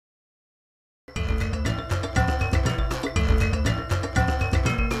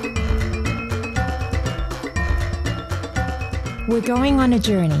We're going on a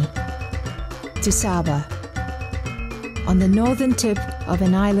journey to Sabah, on the northern tip of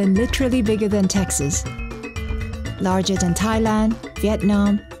an island literally bigger than Texas, larger than Thailand,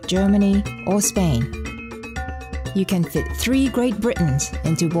 Vietnam, Germany, or Spain. You can fit 3 Great Britons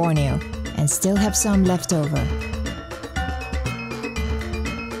into Borneo and still have some left over.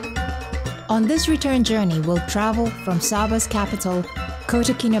 On this return journey, we'll travel from Sabah's capital,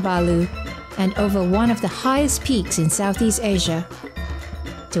 Kota Kinabalu, and over one of the highest peaks in Southeast Asia,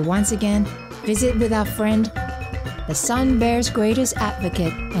 to once again visit with our friend, the Sun Bear's greatest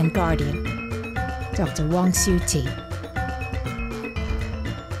advocate and guardian, Dr. Wong Siew Te.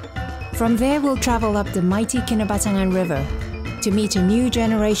 From there, we'll travel up the mighty Kinabatangan River to meet a new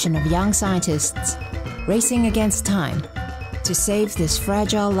generation of young scientists racing against time to save this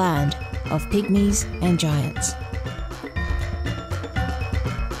fragile land of pygmies and giants.